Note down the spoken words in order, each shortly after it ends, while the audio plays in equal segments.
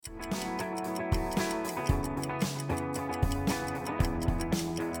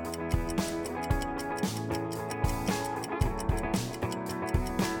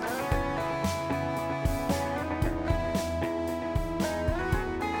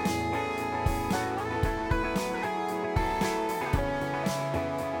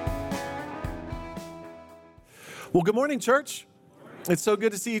Well, good morning, church. It's so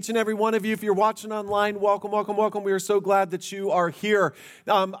good to see each and every one of you. If you're watching online, welcome, welcome, welcome. We are so glad that you are here.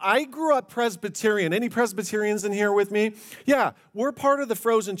 I grew up Presbyterian. Any Presbyterians in here with me? Yeah, we're part of the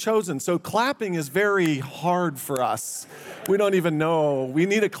Frozen Chosen, so clapping is very hard for us. We don't even know. We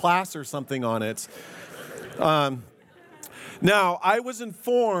need a class or something on it. Now, I was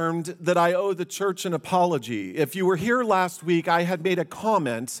informed that I owe the church an apology. If you were here last week, I had made a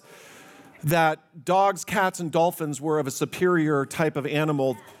comment that dogs, cats, and dolphins were of a superior type of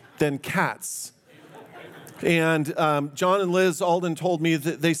animal than cats. And John and Liz Alden told me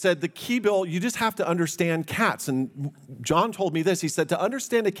that they said, the key, Bill, you just have to understand cats. And John told me this. He said, to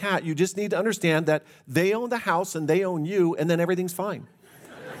understand a cat, you just need to understand that they own the house and they own you, and then everything's fine.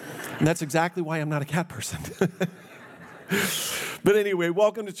 And that's exactly why I'm not a cat person. But anyway,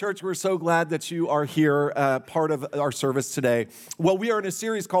 welcome to church. We're so glad that you are here, part of our service today. Well, we are in a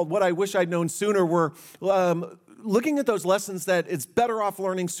series called What I Wish I'd Known Sooner. We're looking at those lessons that it's better off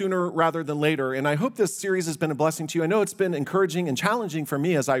learning sooner rather than later. And I hope this series has been a blessing to you. I know it's been encouraging and challenging for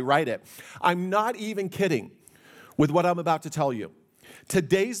me as I write it. I'm not even kidding with what I'm about to tell you.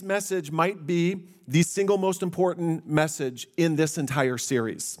 Today's message might be the single most important message in this entire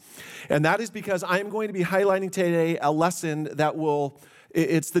series. And that is because I am going to be highlighting today a lesson that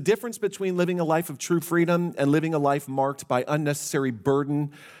it's the difference between living a life of true freedom and living a life marked by unnecessary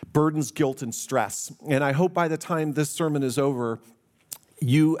burdens, guilt, and stress. And I hope by the time this sermon is over,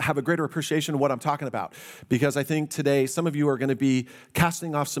 you have a greater appreciation of what I'm talking about. Because I think today some of you are going to be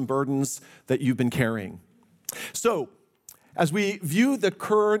casting off some burdens that you've been carrying. So, as we view the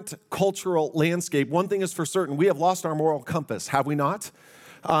current cultural landscape, one thing is for certain, we have lost our moral compass, have we not?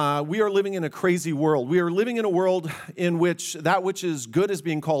 We are living in a crazy world. We are living in a world in which that which is good is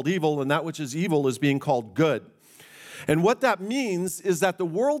being called evil, and that which is evil is being called good. And what that means is that the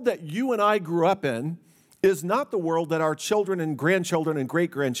world that you and I grew up in is not the world that our children and grandchildren and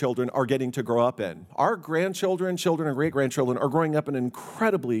great-grandchildren are getting to grow up in. Our grandchildren, children, and great-grandchildren are growing up in an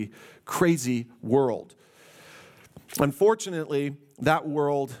incredibly crazy world. Unfortunately, that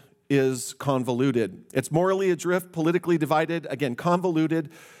world is convoluted. It's morally adrift, politically divided, again, convoluted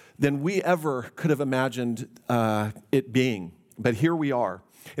than we ever could have imagined it being. But here we are.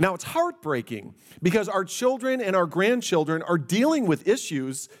 And now it's heartbreaking because our children and our grandchildren are dealing with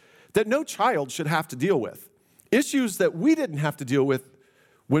issues that no child should have to deal with. Issues that we didn't have to deal with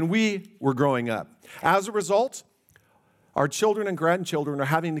when we were growing up. As a result, our children and grandchildren are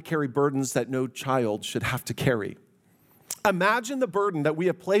having to carry burdens that no child should have to carry. Imagine the burden that we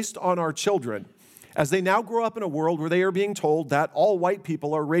have placed on our children as they now grow up in a world where they are being told that all white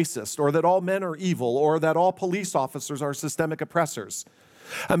people are racist, or that all men are evil, or that all police officers are systemic oppressors.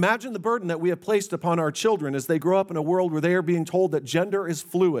 Imagine the burden that we have placed upon our children as they grow up in a world where they are being told that gender is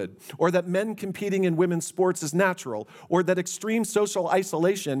fluid, or that men competing in women's sports is natural, or that extreme social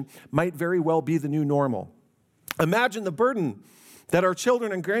isolation might very well be the new normal. Imagine the burden that our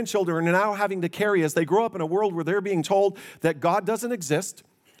children and grandchildren are now having to carry as they grow up in a world where they're being told that God doesn't exist,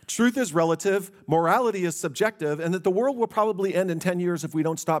 truth is relative, morality is subjective, and that the world will probably end in 10 years if we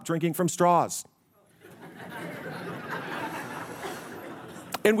don't stop drinking from straws.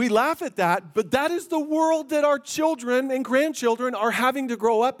 And we laugh at that, but that is the world that our children and grandchildren are having to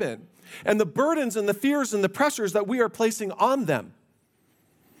grow up in, and the burdens and the fears and the pressures that we are placing on them.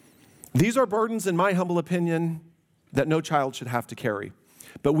 These are burdens, in my humble opinion, that no child should have to carry.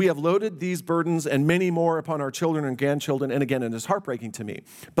 But we have loaded these burdens and many more upon our children and grandchildren, and again, it is heartbreaking to me.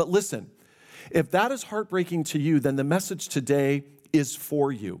 But listen, if that is heartbreaking to you, then the message today is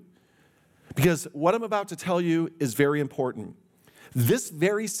for you. Because what I'm about to tell you is very important. This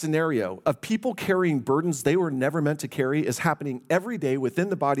very scenario of people carrying burdens they were never meant to carry is happening every day within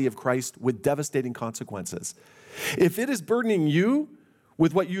the body of Christ with devastating consequences. If it is burdening you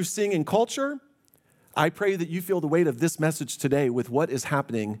with what you're seeing in culture, I pray that you feel the weight of this message today with what is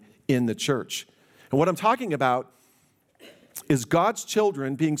happening in the church. And what I'm talking about is God's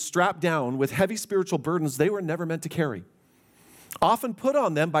children being strapped down with heavy spiritual burdens they were never meant to carry, often put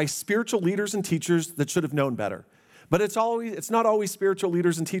on them by spiritual leaders and teachers that should have known better. But it's not always spiritual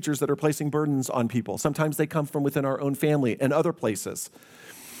leaders and teachers that are placing burdens on people. Sometimes they come from within our own family and other places.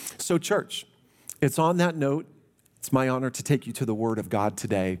 So church, it's on that note, it's my honor to take you to the Word of God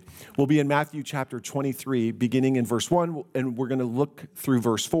today. We'll be in Matthew chapter 23, beginning in verse 1, and we're going to look through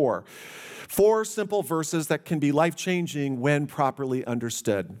verse 4. 4 simple verses that can be life-changing when properly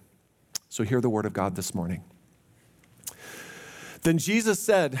understood. So hear the Word of God this morning. Then Jesus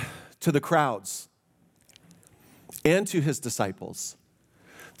said to the crowds and to his disciples,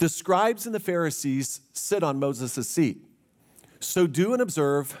 "The scribes and the Pharisees sit on Moses' seat. So do and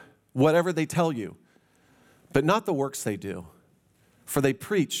observe whatever they tell you. but not the works they do. For they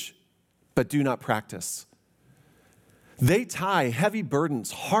preach, but do not practice. They tie heavy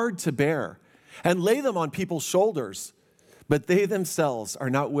burdens hard to bear and lay them on people's shoulders, but they themselves are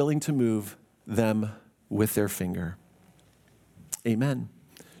not willing to move them with their finger. Amen.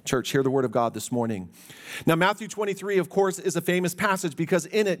 Church, hear the word of God this morning. Now, Matthew 23, of course, is a famous passage because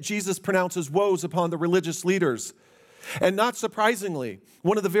in it, Jesus pronounces woes upon the religious leaders. And not surprisingly,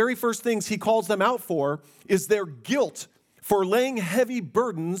 one of the very first things he calls them out for is their guilt for laying heavy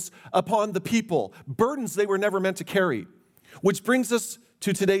burdens upon the people, burdens they were never meant to carry. Which brings us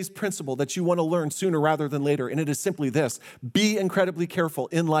to today's principle that you want to learn sooner rather than later, and it is simply this: be incredibly careful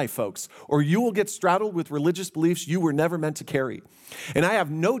in life, folks, or you will get straddled with religious beliefs you were never meant to carry. And I have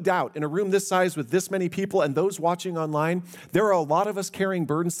no doubt in a room this size with this many people and those watching online, there are a lot of us carrying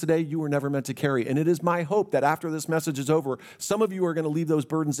burdens today you were never meant to carry. And it is my hope that after this message is over, some of you are going to leave those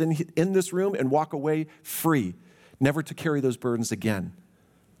burdens in this room and walk away free, never to carry those burdens again.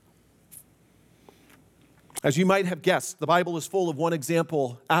 As you might have guessed, the Bible is full of one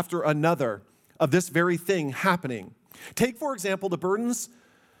example after another of this very thing happening. Take, for example, the burdens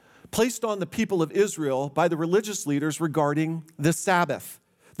placed on the people of Israel by the religious leaders regarding the Sabbath.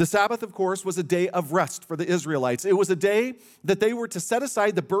 The Sabbath, of course, was a day of rest for the Israelites. It was a day that they were to set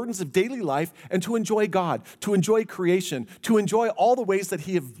aside the burdens of daily life and to enjoy God, to enjoy creation, to enjoy all the ways that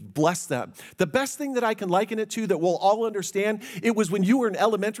He has blessed them. The best thing that I can liken it to that we'll all understand, it was when you were in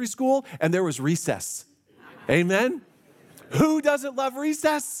elementary school and there was recess. Amen? Who doesn't love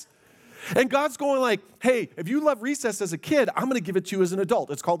recess? And God's going like, hey, if you love recess as a kid, I'm going to give it to you as an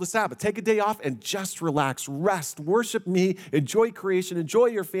adult. It's called the Sabbath. Take a day off and just relax, rest, worship me, enjoy creation, enjoy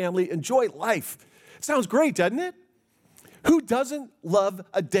your family, enjoy life. It sounds great, doesn't it? Who doesn't love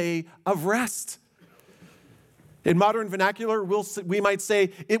a day of rest? In modern vernacular, we might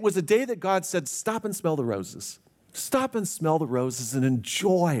say it was a day that God said, stop and smell the roses. Stop and smell the roses and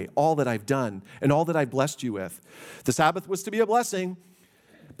enjoy all that I've done and all that I've blessed you with. The Sabbath was to be a blessing,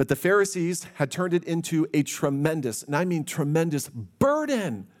 but the Pharisees had turned it into a tremendous, and I mean tremendous,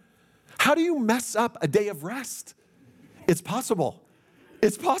 burden. How do you mess up a day of rest? It's possible.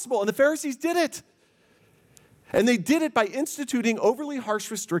 It's possible. And the Pharisees did it. And they did it by instituting overly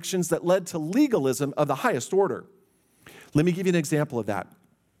harsh restrictions that led to legalism of the highest order. Let me give you an example of that.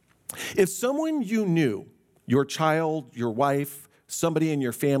 If someone you knew, your child, your wife, somebody in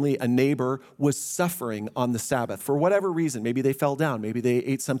your family, a neighbor, was suffering on the Sabbath for whatever reason. Maybe they fell down. Maybe they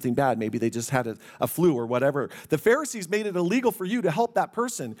ate something bad. Maybe they just had a flu or whatever. The Pharisees made it illegal for you to help that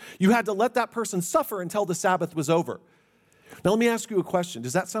person. You had to let that person suffer until the Sabbath was over. Now, let me ask you a question.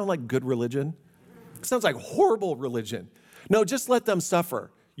 Does that sound like good religion? It sounds like horrible religion. No, just let them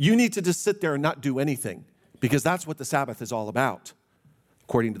suffer. You need to just sit there and not do anything because that's what the Sabbath is all about,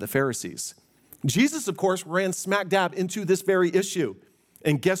 according to the Pharisees. Jesus, of course, ran smack dab into this very issue.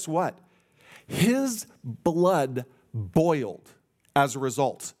 And guess what? His blood boiled as a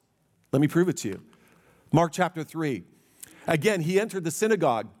result. Let me prove it to you. Mark chapter 3. Again, he entered the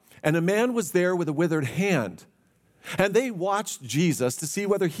synagogue, and a man was there with a withered hand. And they watched Jesus to see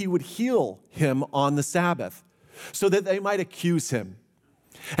whether he would heal him on the Sabbath, so that they might accuse him.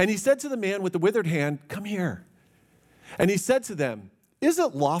 And he said to the man with the withered hand, come here. And he said to them, is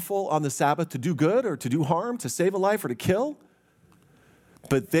it lawful on the Sabbath to do good or to do harm, to save a life or to kill?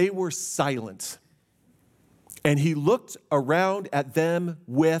 But they were silent. And he looked around at them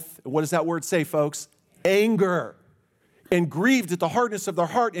with, what does that word say, folks? Anger. And grieved at the hardness of their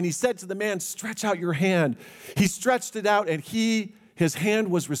heart. And he said to the man, stretch out your hand. He stretched it out and his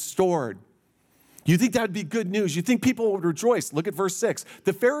hand was restored. You think that would be good news? You think people would rejoice? Look at verse 6.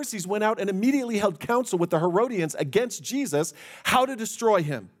 The Pharisees went out and immediately held counsel with the Herodians against Jesus, how to destroy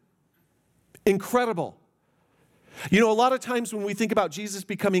him. Incredible. You know, a lot of times when we think about Jesus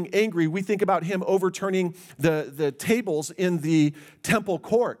becoming angry, we think about him overturning the tables in the temple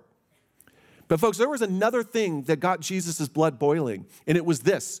court. But folks, there was another thing that got Jesus' blood boiling, and it was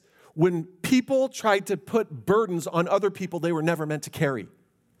this. When people tried to put burdens on other people they were never meant to carry.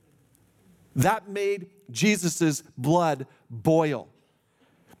 That made Jesus' blood boil.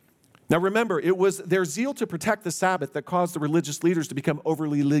 Now remember, it was their zeal to protect the Sabbath that caused the religious leaders to become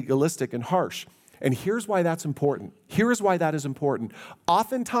overly legalistic and harsh. And here's why that's important. Here's why that is important.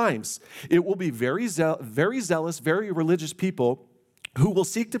 Oftentimes, it will be very zealous, very religious people who will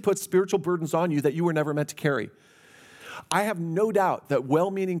seek to put spiritual burdens on you that you were never meant to carry. I have no doubt that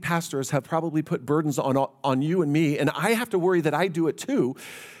well-meaning pastors have probably put burdens on you and me, and I have to worry that I do it too,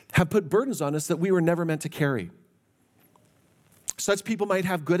 have put burdens on us that we were never meant to carry. Such people might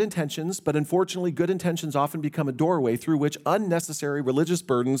have good intentions, but unfortunately, good intentions often become a doorway through which unnecessary religious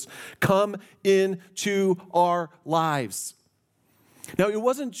burdens come into our lives. Now, it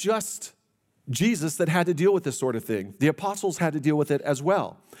wasn't just Jesus that had to deal with this sort of thing. The apostles had to deal with it as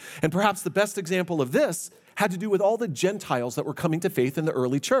well. And perhaps the best example of this had to do with all the Gentiles that were coming to faith in the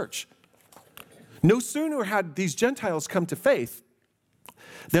early church. No sooner had these Gentiles come to faith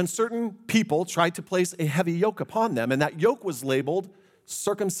than certain people tried to place a heavy yoke upon them, and that yoke was labeled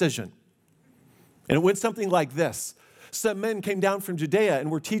circumcision. And it went something like this. Some men came down from Judea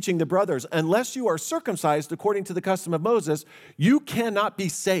and were teaching the brothers, unless you are circumcised according to the custom of Moses, you cannot be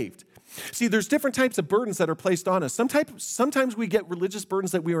saved. See, there's different types of burdens that are placed on us. Sometimes we get religious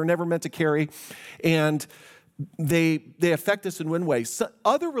burdens that we were never meant to carry, and they affect us in one way.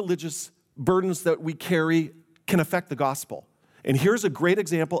 Other religious burdens that we carry can affect the gospel. And here's a great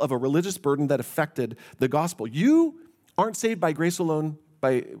example of a religious burden that affected the gospel. You aren't saved by grace alone,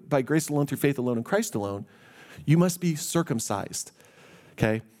 by grace alone, through faith alone, in Christ alone. You must be circumcised,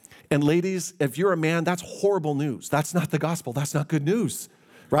 okay? And ladies, if you're a man, that's horrible news. That's not the gospel. That's not good news,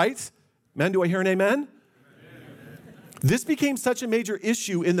 right? Men, do I hear an amen? Amen. This became such a major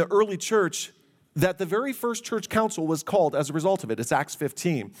issue in the early church that the very first church council was called as a result of it. It's Acts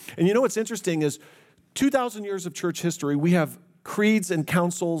 15. And you know what's interesting is 2,000 years of church history, we have creeds and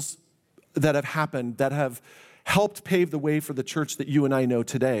councils that have happened that have helped pave the way for the church that you and I know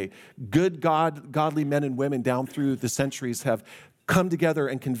today. Good, godly men and women down through the centuries have come together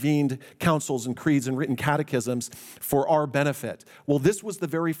and convened councils and creeds and written catechisms for our benefit. Well, this was the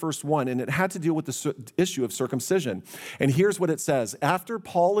very first one, and it had to deal with the issue of circumcision. And here's what it says. After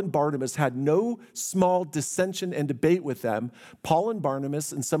Paul and Barnabas had no small dissension and debate with them, Paul and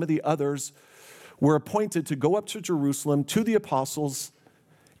Barnabas and some of the others were appointed to go up to Jerusalem to the apostles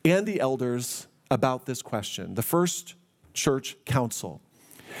and the elders about this question, the first church council.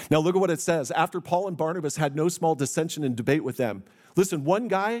 Now look at what it says. After Paul and Barnabas had no small dissension and debate with them. Listen, one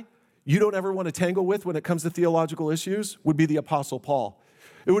guy you don't ever want to tangle with when it comes to theological issues would be the Apostle Paul.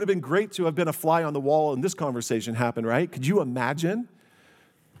 It would have been great to have been a fly on the wall and this conversation happened, right? Could you imagine?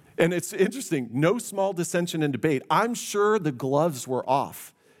 And it's interesting, no small dissension and debate. I'm sure the gloves were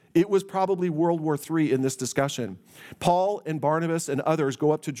off. It was probably World War III in this discussion. Paul and Barnabas and others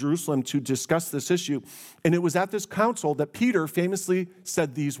go up to Jerusalem to discuss this issue. And it was at this council that Peter famously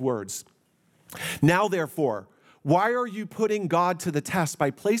said these words. Now, therefore, why are you putting God to the test by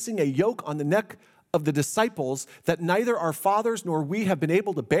placing a yoke on the neck of the disciples that neither our fathers nor we have been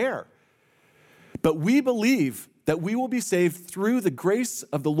able to bear? But we believe that we will be saved through the grace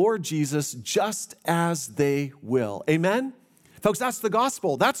of the Lord Jesus, just as they will. Amen? Folks, that's the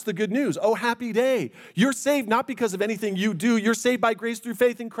gospel. That's the good news. Oh, happy day. You're saved not because of anything you do. You're saved by grace through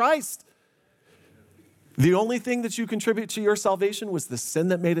faith in Christ. The only thing that you contribute to your salvation was the sin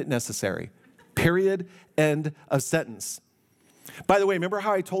that made it necessary. Period. End of sentence. By the way, remember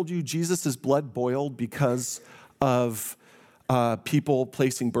how I told you Jesus' blood boiled because of people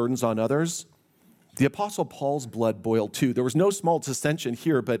placing burdens on others? The Apostle Paul's blood boiled too. There was no small dissension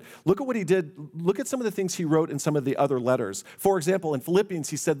here, but look at what he did. Look at some of the things he wrote in some of the other letters. For example, in Philippians,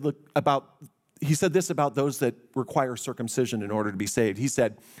 he said this about those that require circumcision in order to be saved. He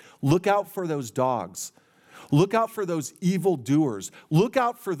said, look out for those dogs. Look out for those evildoers. Look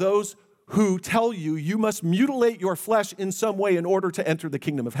out for those who tell you you must mutilate your flesh in some way in order to enter the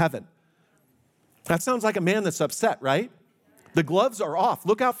kingdom of heaven. That sounds like a man that's upset, right? The gloves are off.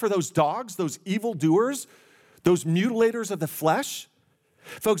 Look out for those dogs, those evildoers, those mutilators of the flesh.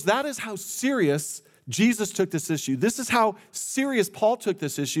 Folks, that is how serious Jesus took this issue. This is how serious Paul took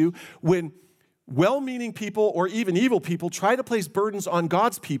this issue when well-meaning people or even evil people try to place burdens on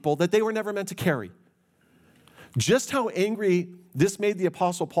God's people that they were never meant to carry. Just how angry this made the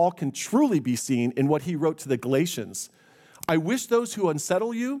Apostle Paul can truly be seen in what he wrote to the Galatians. I wish those who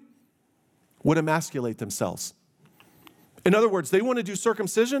unsettle you would emasculate themselves. In other words, they want to do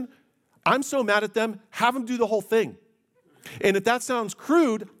circumcision. I'm so mad at them, have them do the whole thing. And if that sounds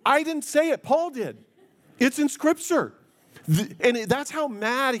crude, I didn't say it, Paul did. It's in Scripture. And that's how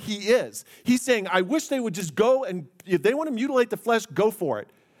mad he is. He's saying, I wish they would just go and, if they want to mutilate the flesh, go for it.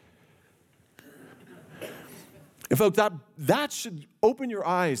 And folks, that should open your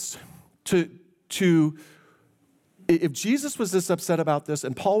eyes to if Jesus was this upset about this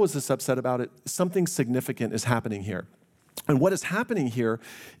and Paul was this upset about it, something significant is happening here. And what is happening here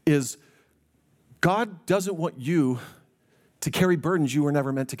is God doesn't want you to carry burdens you were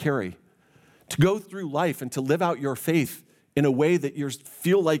never meant to carry, to go through life and to live out your faith in a way that you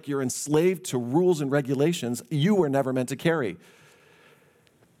feel like you're enslaved to rules and regulations you were never meant to carry.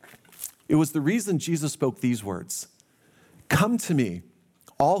 It was the reason Jesus spoke these words. Come to me,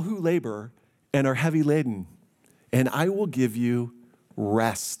 all who labor and are heavy laden, and I will give you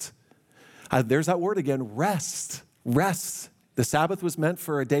rest. There's that word again, rest. Rest. The Sabbath was meant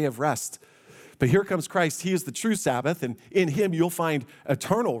for a day of rest. But here comes Christ. He is the true Sabbath, and in him you'll find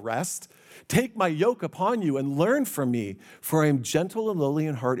eternal rest. Take my yoke upon you and learn from me, for I am gentle and lowly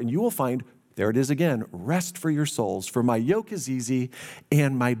in heart, and you will find, there it is again, rest for your souls. For my yoke is easy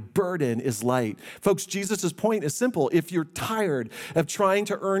and my burden is light. Folks, Jesus' point is simple. If you're tired of trying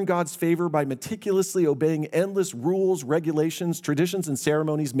to earn God's favor by meticulously obeying endless rules, regulations, traditions, and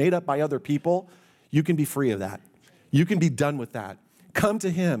ceremonies made up by other people, you can be free of that. You can be done with that. Come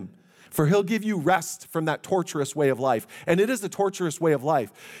to him, for he'll give you rest from that torturous way of life. And it is a torturous way of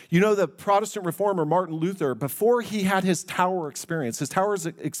life. You know, the Protestant reformer Martin Luther, before he had his tower experience, his tower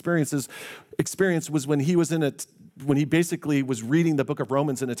experience was when he basically was reading the book of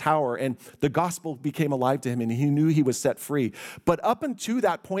Romans in a tower, and the gospel became alive to him, and he knew he was set free. But up until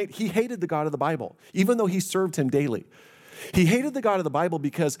that point, he hated the God of the Bible, even though he served him daily. He hated the God of the Bible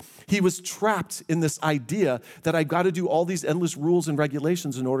because he was trapped in this idea that I've got to do all these endless rules and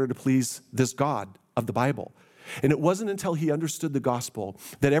regulations in order to please this God of the Bible. And it wasn't until he understood the gospel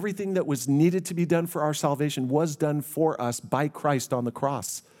that everything that was needed to be done for our salvation was done for us by Christ on the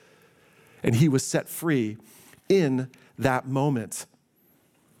cross. And he was set free in that moment.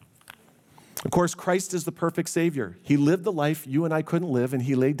 Of course, Christ is the perfect Savior. He lived the life you and I couldn't live, and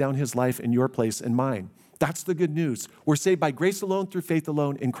he laid down his life in your place and mine. That's the good news. We're saved by grace alone, through faith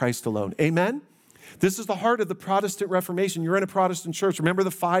alone, in Christ alone. Amen? This is the heart of the Protestant Reformation. You're in a Protestant church. Remember the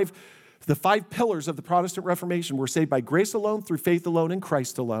five pillars of the Protestant Reformation. We're saved by grace alone, through faith alone, in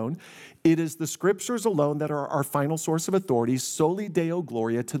Christ alone. It is the scriptures alone that are our final source of authority, soli Deo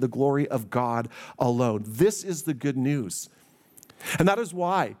Gloria, to the glory of God alone. This is the good news. And that is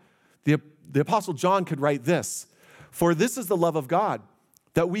why the Apostle John could write this: for this is the love of God,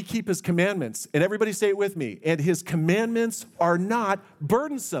 that we keep his commandments. And everybody say it with me. And his commandments are not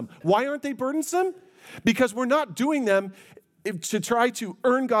burdensome. Why aren't they burdensome? Because we're not doing them to try to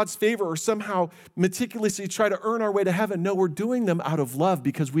earn God's favor or somehow meticulously try to earn our way to heaven. No, we're doing them out of love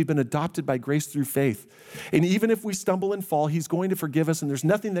because we've been adopted by grace through faith. And even if we stumble and fall, he's going to forgive us, and there's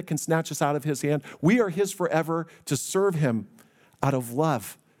nothing that can snatch us out of his hand. We are his forever to serve him out of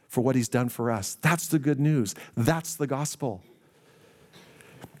love for what he's done for us. That's the good news. That's the gospel.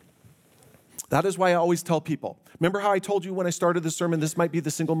 That is why I always tell people, remember how I told you when I started this sermon, this might be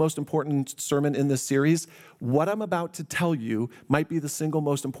the single most important sermon in this series? What I'm about to tell you might be the single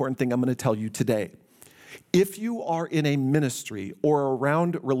most important thing I'm going to tell you today. If you are in a ministry or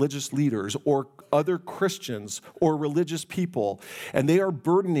around religious leaders or other Christians or religious people, and they are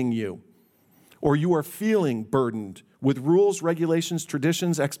burdening you, or you are feeling burdened with rules, regulations,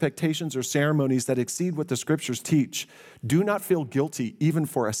 traditions, expectations, or ceremonies that exceed what the scriptures teach, do not feel guilty even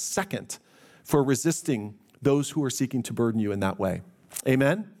for a second for resisting those who are seeking to burden you in that way.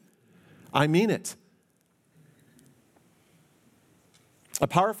 Amen? I mean it. A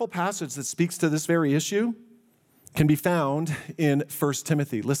powerful passage that speaks to this very issue can be found in 1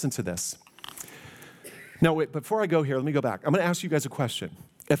 Timothy. Listen to this. Now, wait, before I go here, let me go back. I'm going to ask you guys a question.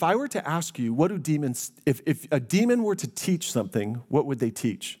 If I were to ask you, what do demons, if a demon were to teach something, what would they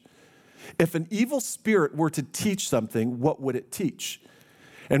teach? If an evil spirit were to teach something, what would it teach?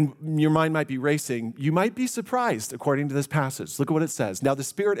 And your mind might be racing. You might be surprised, according to this passage. Look at what it says. Now, the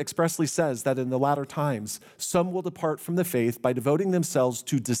Spirit expressly says that in the latter times, some will depart from the faith by devoting themselves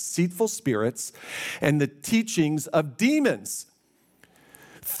to deceitful spirits and the teachings of demons.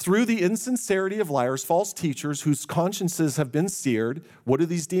 Through the insincerity of liars, false teachers whose consciences have been seared, what do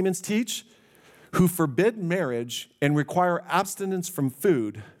these demons teach? Who forbid marriage and require abstinence from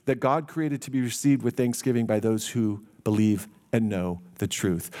food that God created to be received with thanksgiving by those who believe and know the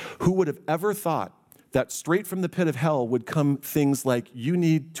truth. Who would have ever thought that straight from the pit of hell would come things like, you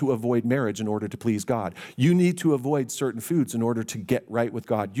need to avoid marriage in order to please God. You need to avoid certain foods in order to get right with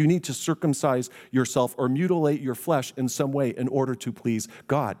God. You need to circumcise yourself or mutilate your flesh in some way in order to please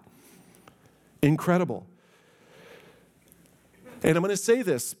God. Incredible. And I'm going to say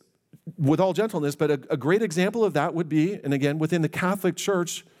this with all gentleness, but a great example of that would be, and again, within the Catholic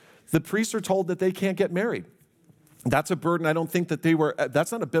Church, the priests are told that they can't get married. That's a burden. I don't think that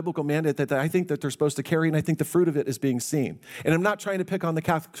that's not a biblical mandate that I think that they're supposed to carry, and I think the fruit of it is being seen. And I'm not trying to pick on the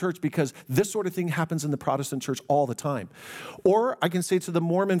Catholic Church because this sort of thing happens in the Protestant church all the time. Or I can say to the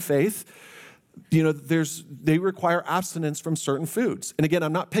Mormon faith, they require abstinence from certain foods. And again,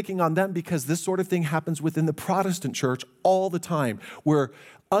 I'm not picking on them because this sort of thing happens within the Protestant church all the time, where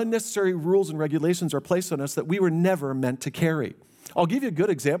unnecessary rules and regulations are placed on us that we were never meant to carry. I'll give you a good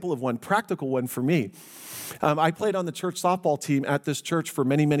example of one, practical one for me. I played on the church softball team at this church for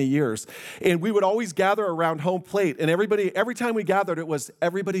many, many years. And we would always gather around home plate. And every time we gathered, it was,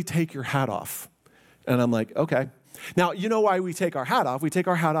 everybody take your hat off. And I'm like, okay. Now, you know why we take our hat off? We take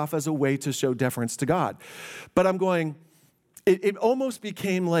our hat off as a way to show deference to God. But I'm going, it almost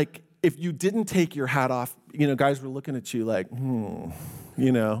became like if you didn't take your hat off, guys were looking at you like,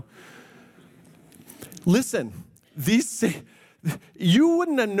 Listen, you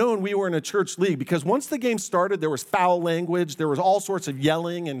wouldn't have known we were in a church league because once the game started, there was foul language, there was all sorts of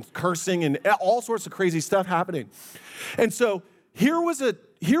yelling and cursing and all sorts of crazy stuff happening. And so here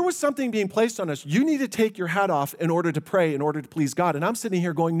was something being placed on us. You need to take your hat off in order to pray, in order to please God. And I'm sitting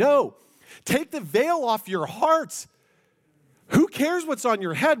here going, no, take the veil off your heart. Who cares what's on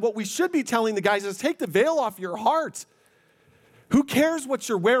your head? What we should be telling the guys is take the veil off your heart. Who cares what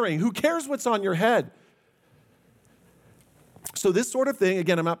you're wearing? Who cares what's on your head? So this sort of thing,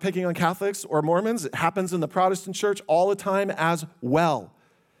 again, I'm not picking on Catholics or Mormons. It happens in the Protestant church all the time as well.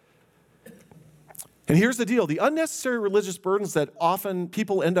 And here's the deal. The unnecessary religious burdens that often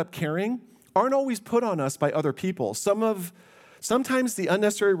people end up carrying aren't always put on us by other people. Sometimes the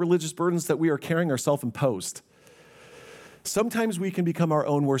unnecessary religious burdens that we are carrying are self-imposed. Sometimes we can become our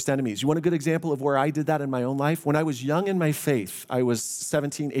own worst enemies. You want a good example of where I did that in my own life? When I was young in my faith, I was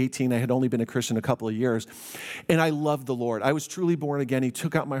 17, 18. I had only been a Christian a couple of years. And I loved the Lord. I was truly born again. He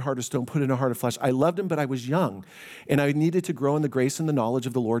took out my heart of stone, put in a heart of flesh. I loved him, but I was young. And I needed to grow in the grace and the knowledge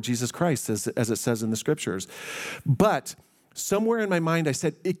of the Lord Jesus Christ, as it says in the scriptures. But somewhere in my mind, I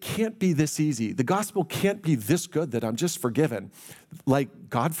said, it can't be this easy. The gospel can't be this good that I'm just forgiven.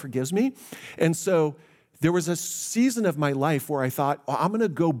 Like, God forgives me. And so there was a season of my life where I thought, I'm going to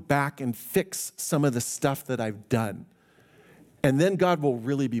go back and fix some of the stuff that I've done. And then God will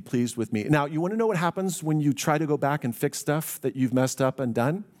really be pleased with me. Now, you want to know what happens when you try to go back and fix stuff that you've messed up and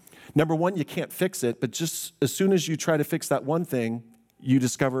done? Number one, you can't fix it, but just as soon as you try to fix that one thing, you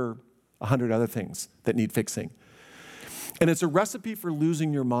discover 100 other things that need fixing. And it's a recipe for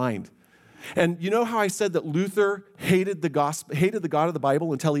losing your mind. And you know how I said that Luther hated the God of the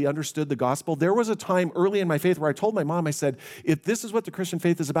Bible until he understood the gospel? There was a time early in my faith where I told my mom, I said, if this is what the Christian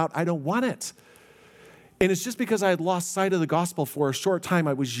faith is about, I don't want it. And it's just because I had lost sight of the gospel for a short time.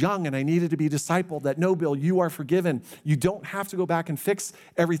 I was young and I needed to be discipled that, no, Bill, you are forgiven. You don't have to go back and fix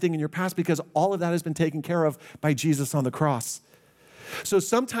everything in your past because all of that has been taken care of by Jesus on the cross. So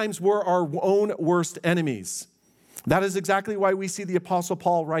sometimes we're our own worst enemies. That is exactly why we see the Apostle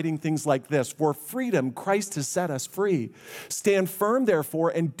Paul writing things like this. For freedom, Christ has set us free. Stand firm, therefore,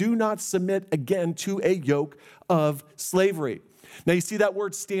 and do not submit again to a yoke of slavery. Now, you see that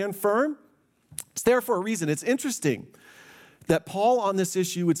word stand firm? It's there for a reason. It's interesting that Paul on this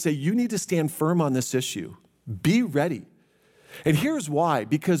issue would say, you need to stand firm on this issue. Be ready. And here's why.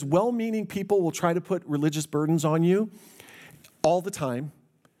 Because well-meaning people will try to put religious burdens on you all the time.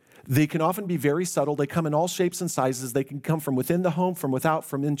 They can often be very subtle. They come in all shapes and sizes. They can come from within the home, from without,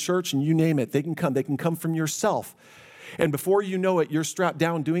 from in church, and you name it. They can come from yourself. And before you know it, you're strapped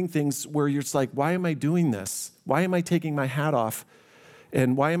down doing things where you're just like, why am I doing this? Why am I taking my hat off?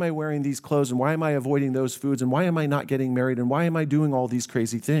 And why am I wearing these clothes? And why am I avoiding those foods? And why am I not getting married? And why am I doing all these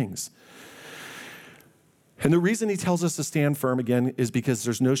crazy things? And the reason he tells us to stand firm, again, is because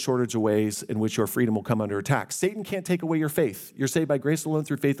there's no shortage of ways in which your freedom will come under attack. Satan can't take away your faith. You're saved by grace alone,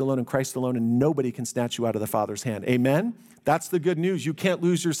 through faith alone, in Christ alone, and nobody can snatch you out of the Father's hand. Amen? That's the good news. You can't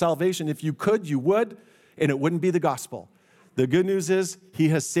lose your salvation. If you could, you would, and it wouldn't be the gospel. The good news is he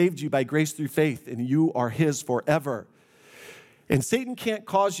has saved you by grace through faith, and you are his forever. And Satan can't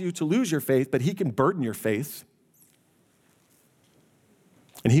cause you to lose your faith, but he can burden your faith.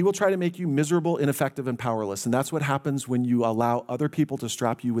 And he will try to make you miserable, ineffective, and powerless. And that's what happens when you allow other people to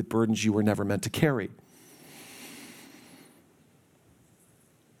strap you with burdens you were never meant to carry.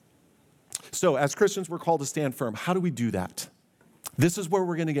 So as Christians, we're called to stand firm. How do we do that? This is where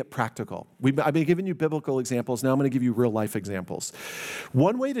we're going to get practical. I've been giving you biblical examples. Now I'm going to give you real life examples.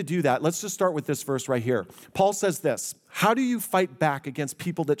 One way to do that, let's just start with this verse right here. Paul says this, how do you fight back against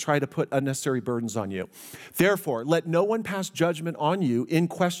people that try to put unnecessary burdens on you? Therefore, let no one pass judgment on you in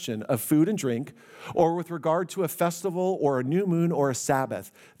question of food and drink, or with regard to a festival or a new moon or a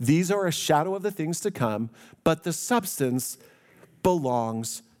Sabbath. These are a shadow of the things to come, but the substance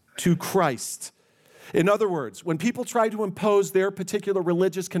belongs to Christ. In other words, when people try to impose their particular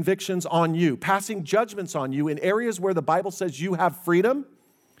religious convictions on you, passing judgments on you in areas where the Bible says you have freedom,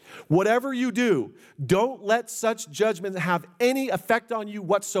 whatever you do, don't let such judgment have any effect on you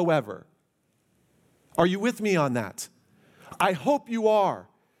whatsoever. Are you with me on that? I hope you are,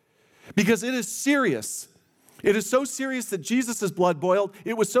 because it is serious. It is so serious that Jesus' blood boiled.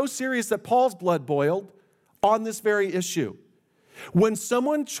 It was so serious that Paul's blood boiled on this very issue. When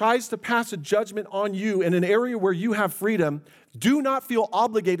someone tries to pass a judgment on you in an area where you have freedom, do not feel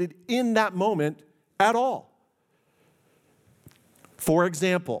obligated in that moment at all. For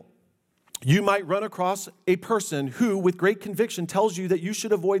example, you might run across a person who, with great conviction, tells you that you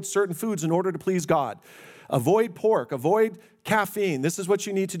should avoid certain foods in order to please God. Avoid pork, avoid caffeine. This is what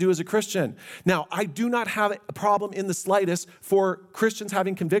you need to do as a Christian. Now, I do not have a problem in the slightest for Christians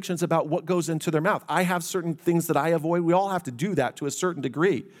having convictions about what goes into their mouth. I have certain things that I avoid. We all have to do that to a certain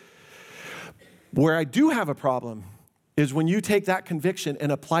degree. Where I do have a problem is when you take that conviction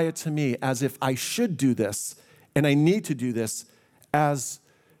and apply it to me as if I should do this and I need to do this as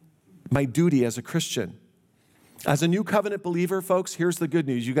my duty as a Christian. As a new covenant believer, folks, here's the good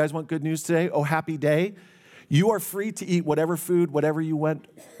news. You guys want good news today? Oh, happy day. You are free to eat whatever food, whatever you want,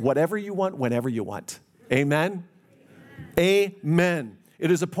 whenever you want. Amen? Amen. It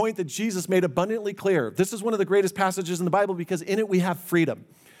is a point that Jesus made abundantly clear. This is one of the greatest passages in the Bible because in it we have freedom.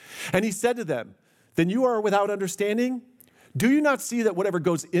 And he said to them, then you are without understanding? Do you not see that whatever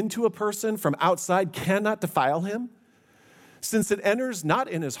goes into a person from outside cannot defile him? Since it enters not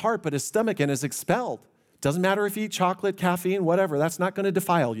in his heart, but his stomach and is expelled. Doesn't matter if you eat chocolate, caffeine, whatever, that's not going to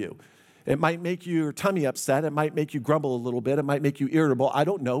defile you. It might make your tummy upset. It might make you grumble a little bit. It might make you irritable. I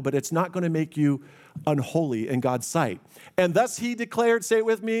don't know, but it's not going to make you unholy in God's sight. And thus he declared, say it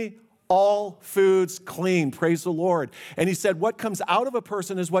with me, all foods clean. Praise the Lord. And he said, what comes out of a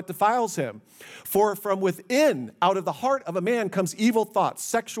person is what defiles him. For from within, out of the heart of a man comes evil thoughts,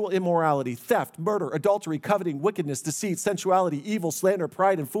 sexual immorality, theft, murder, adultery, coveting, wickedness, deceit, sensuality, evil, slander,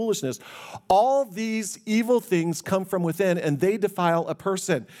 pride, and foolishness. All these evil things come from within and they defile a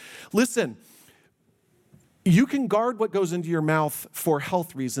person. Listen, you can guard what goes into your mouth for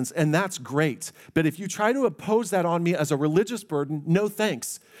health reasons, and that's great. But if you try to impose that on me as a religious burden, no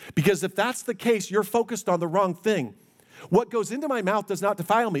thanks. Because if that's the case, you're focused on the wrong thing. What goes into my mouth does not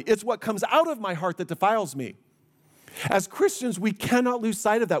defile me. It's what comes out of my heart that defiles me. As Christians, we cannot lose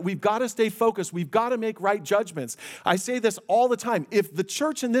sight of that. We've got to stay focused. We've got to make right judgments. I say this all the time. If the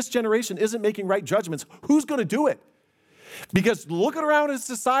church in this generation isn't making right judgments, who's going to do it? Because looking around in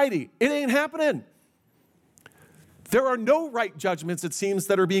society, it ain't happening. There are no right judgments, it seems,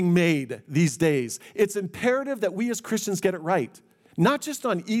 that are being made these days. It's imperative that we as Christians get it right. Not just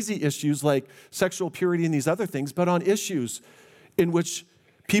on easy issues like sexual purity and these other things, but on issues in which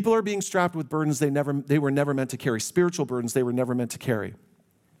people are being strapped with burdens they were never meant to carry, spiritual burdens they were never meant to carry.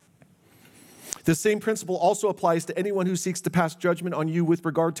 The same principle also applies to anyone who seeks to pass judgment on you with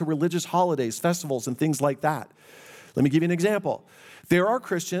regard to religious holidays, festivals, and things like that. Let me give you an example. There are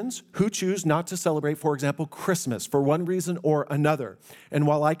Christians who choose not to celebrate, for example, Christmas for one reason or another. And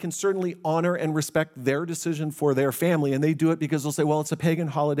while I can certainly honor and respect their decision for their family, and they do it because they'll say, well, it's a pagan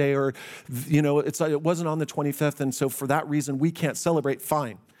holiday, or, it wasn't on the 25th, and so for that reason, we can't celebrate.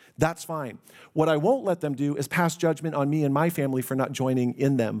 Fine. That's fine. What I won't let them do is pass judgment on me and my family for not joining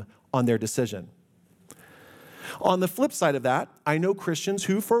in them on their decision. On the flip side of that, I know Christians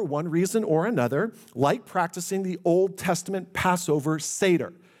who, for one reason or another, like practicing the Old Testament Passover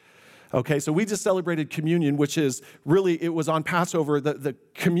Seder. Okay, so we just celebrated communion, which is really, it was on Passover. The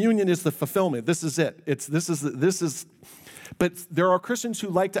communion is the fulfillment. This is it. But there are Christians who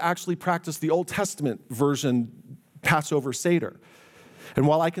like to actually practice the Old Testament version Passover Seder. And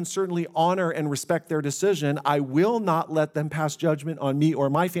while I can certainly honor and respect their decision, I will not let them pass judgment on me or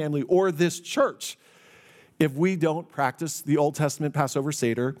my family or this church if we don't practice the Old Testament Passover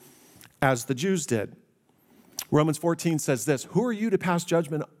Seder as the Jews did. Romans 14 says this, who are you to pass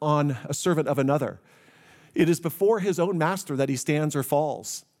judgment on a servant of another? It is before his own master that he stands or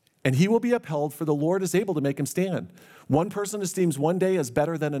falls, and he will be upheld, for the Lord is able to make him stand. One person esteems one day as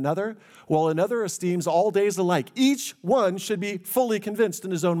better than another, while another esteems all days alike. Each one should be fully convinced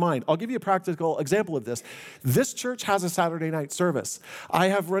in his own mind. I'll give you a practical example of this. This church has a Saturday night service. I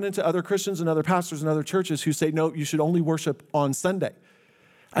have run into other Christians and other pastors and other churches who say, no, you should only worship on Sunday.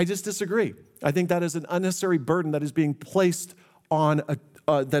 I just disagree. I think that is an unnecessary burden that is being placed on,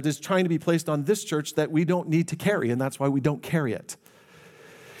 that is trying to be placed on this church that we don't need to carry, and that's why we don't carry it.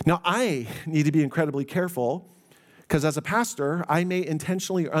 Now, I need to be incredibly careful because as a pastor, I may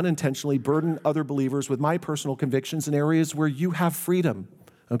intentionally or unintentionally burden other believers with my personal convictions in areas where you have freedom,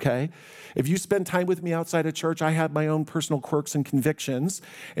 okay? If you spend time with me outside of church, I have my own personal quirks and convictions,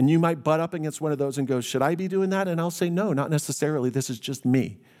 and you might butt up against one of those and go, should I be doing that? And I'll say, no, not necessarily. This is just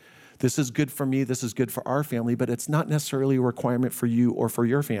me. This is good for me. This is good for our family, but it's not necessarily a requirement for you or for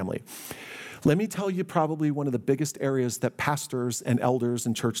your family. Let me tell you probably one of the biggest areas that pastors and elders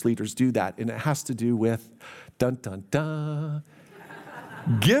and church leaders do that, and it has to do with, dun, dun, dun,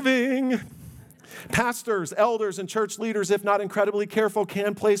 giving. Pastors, elders, and church leaders, if not incredibly careful,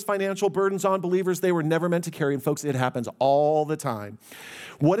 can place financial burdens on believers they were never meant to carry. And folks, it happens all the time.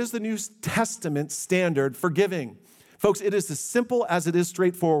 What is the New Testament standard for giving? Folks, it is as simple as it is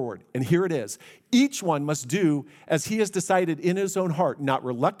straightforward. And here it is. Each one must do as he has decided in his own heart, not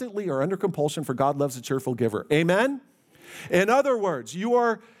reluctantly or under compulsion, for God loves a cheerful giver. Amen? In other words,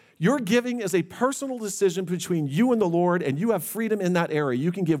 your giving is a personal decision between you and the Lord, and you have freedom in that area.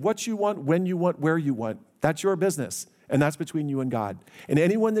 You can give what you want, when you want, where you want. That's your business, and that's between you and God. And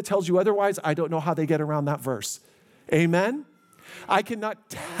anyone that tells you otherwise, I don't know how they get around that verse. Amen? I cannot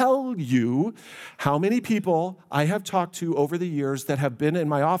tell you how many people I have talked to over the years that have been in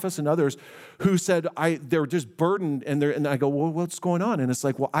my office and others who said they're just burdened, and I go, well, what's going on? And it's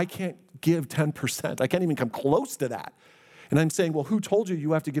like, well, I can't give 10%. I can't even come close to that. And I'm saying, well, who told you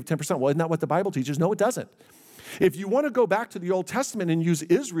you have to give 10%? Well, isn't that what the Bible teaches? No, it doesn't. If you want to go back to the Old Testament and use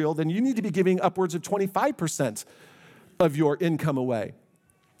Israel, then you need to be giving upwards of 25% of your income away.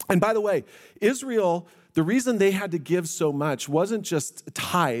 And by the way, Israel, the reason they had to give so much wasn't just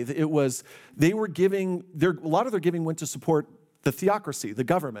tithe. It was they were giving, a lot of their giving went to support the theocracy, the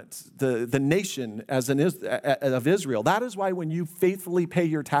government, the nation of Israel. That is why when you faithfully pay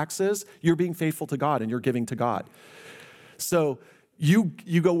your taxes, you're being faithful to God and you're giving to God. So you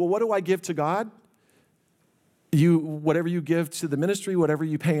go, well, what do I give to God? Whatever you give to the ministry, whatever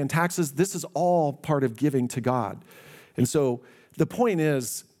you pay in taxes, this is all part of giving to God. And so the point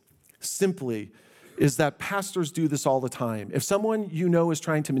is that pastors do this all the time. If someone you know is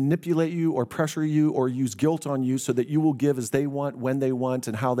trying to manipulate you or pressure you or use guilt on you so that you will give as they want, when they want,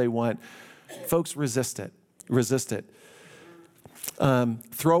 and how they want, folks, resist it. Resist it.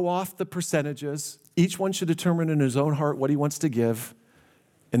 Throw off the percentages. Each one should determine in his own heart what he wants to give,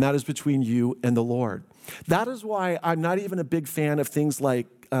 and that is between you and the Lord. That is why I'm not even a big fan of things like,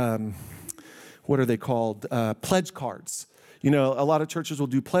 what are they called? Pledge cards. You know, a lot of churches will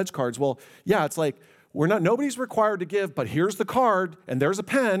do pledge cards. Well, yeah, it's like, nobody's required to give, but here's the card, and there's a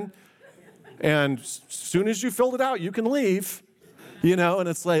pen, and as soon as you filled it out, you can leave. You know, and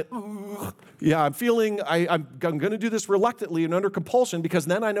it's like, yeah, I'm going to do this reluctantly and under compulsion because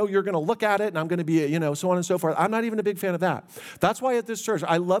then I know you're going to look at it and I'm going to be, so on and so forth. I'm not even a big fan of that. That's why at this church,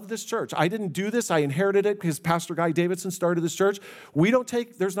 I love this church. I didn't do this. I inherited it because Pastor Guy Davidson started this church.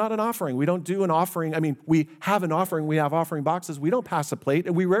 There's not an offering. We don't do an offering. I mean, we have an offering. We have offering boxes. We don't pass a plate,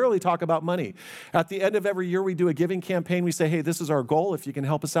 and we rarely talk about money. At the end of every year, we do a giving campaign. We say, hey, this is our goal. If you can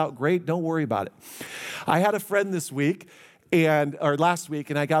help us out, great. Don't worry about it. I had a friend last week,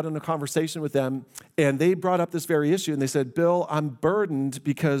 and I got in a conversation with them, and they brought up this very issue, and they said, Bill, I'm burdened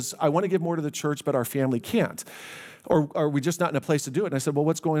because I want to give more to the church, but our family can't. Or are we just not in a place to do it? And I said, well,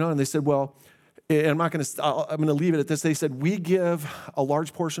 what's going on? And they said, well, and I'm going to leave it at this. They said, we give a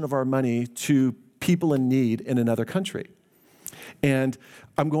large portion of our money to people in need in another country. And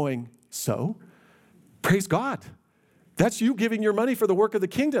I'm going, so? Praise God. That's you giving your money for the work of the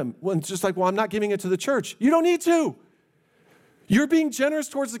kingdom. Well, it's just like, well, I'm not giving it to the church. You don't need to. You're being generous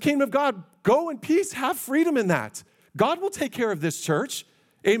towards the kingdom of God. Go in peace. Have freedom in that. God will take care of this church.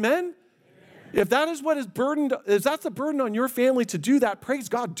 Amen? Amen. If that is what is burdened, if that's a burden on your family to do that, praise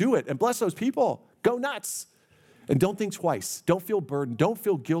God, do it and bless those people. Go nuts. And don't think twice. Don't feel burdened. Don't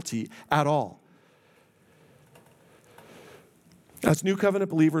feel guilty at all. As New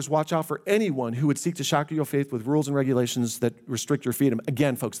Covenant believers, watch out for anyone who would seek to shackle your faith with rules and regulations that restrict your freedom.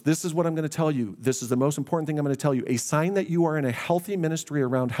 Again, folks, this is what I'm going to tell you. This is the most important thing I'm going to tell you. A sign that you are in a healthy ministry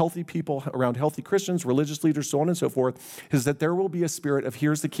around healthy people, around healthy Christians, religious leaders, so on and so forth, is that there will be a spirit of,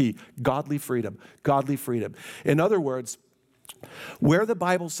 here's the key, godly freedom. Godly freedom. In other words, where the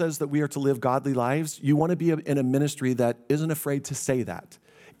Bible says that we are to live godly lives, you want to be in a ministry that isn't afraid to say that,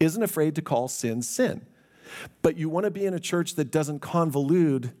 isn't afraid to call sin, sin. But you want to be in a church that doesn't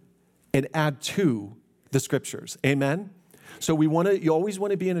convolute and add to the scriptures. Amen? So you always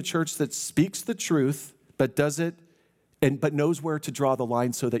want to be in a church that speaks the truth, but does it, but knows where to draw the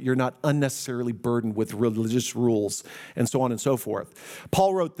line so that you're not unnecessarily burdened with religious rules and so on and so forth.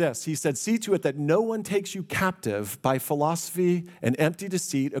 Paul wrote this. He said, see to it that no one takes you captive by philosophy and empty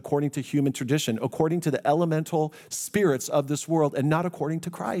deceit according to human tradition, according to the elemental spirits of this world, and not according to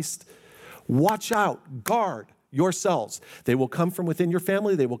Christ. Watch out, guard yourselves. They will come from within your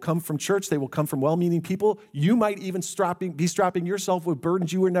family. They will come from church. They will come from well-meaning people. You might even be strapping yourself with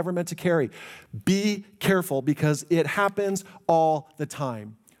burdens you were never meant to carry. Be careful because it happens all the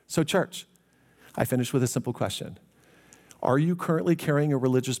time. So church, I finish with a simple question. Are you currently carrying a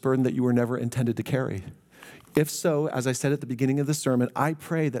religious burden that you were never intended to carry? If so, as I said at the beginning of the sermon, I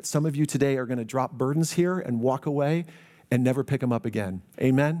pray that some of you today are going to drop burdens here and walk away and never pick them up again.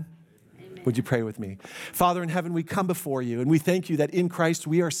 Amen? Amen. Would you pray with me? Father in heaven, we come before you and we thank you that in Christ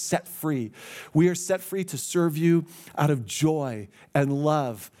we are set free. We are set free to serve you out of joy and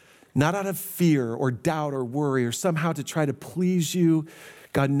love, not out of fear or doubt or worry or somehow to try to please you.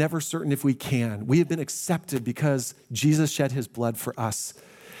 God, never certain if we can. We have been accepted because Jesus shed his blood for us.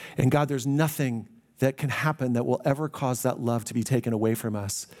 And God, there's nothing that can happen that will ever cause that love to be taken away from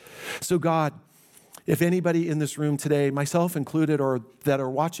us. So God, if anybody in this room today, myself included, or that are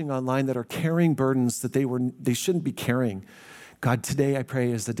watching online that are carrying burdens that they shouldn't be carrying, God, today I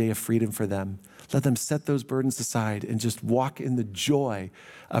pray is the day of freedom for them. Let them set those burdens aside and just walk in the joy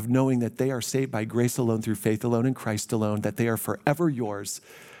of knowing that they are saved by grace alone, through faith alone, in Christ alone, that they are forever yours.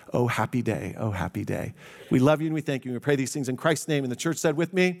 Oh, happy day. Oh, happy day. We love you and we thank you. We pray these things in Christ's name. And the church said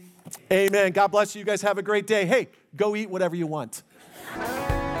with me, amen. God bless you. You guys have a great day. Hey, go eat whatever you want.